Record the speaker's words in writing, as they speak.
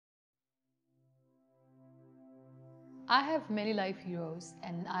I have many life heroes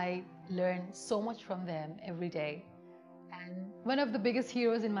and I learn so much from them every day. And one of the biggest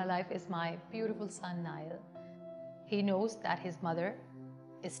heroes in my life is my beautiful son, Nile. He knows that his mother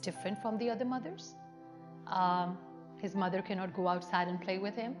is different from the other mothers. His mother cannot go outside and play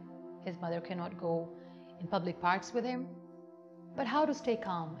with him. His mother cannot go in public parks with him. But how to stay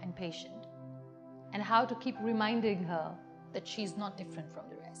calm and patient, and how to keep reminding her that she's not different from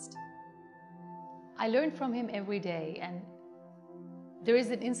the rest. I learn from him every day, and there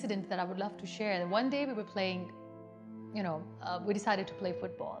is an incident that I would love to share. One day we were playing, we decided to play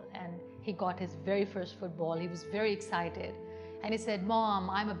football, and he got his very first football. He was very excited, and he said,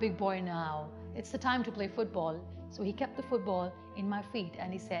 "Mom, I'm a big boy now. It's the time to play football." So he kept the football in my feet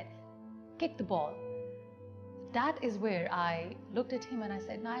and he said, "Kick the ball." That is where I looked at him and I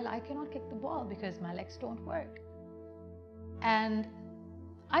said, "Nile, I cannot kick the ball because my legs don't work." And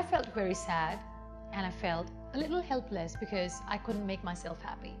I felt very sad and I felt a little helpless because I couldn't make myself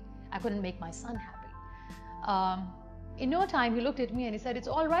happy. I couldn't make my son happy. In no time, he looked at me and he said, "It's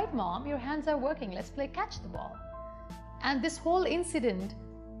all right, Mom, your hands are working. Let's play catch the ball." And this whole incident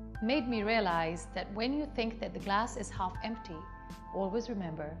made me realize that when you think that the glass is half empty, always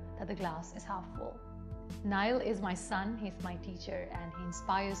remember that the glass is half full. Nile is my son, he's my teacher, and he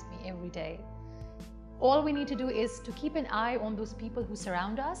inspires me every day. All we need to do is to keep an eye on those people who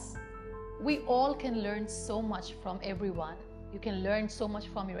surround us. We all can learn so much from everyone. You can learn so much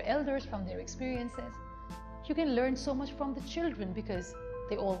from your elders, from their experiences. You can learn so much from the children because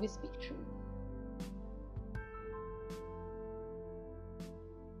they always speak true.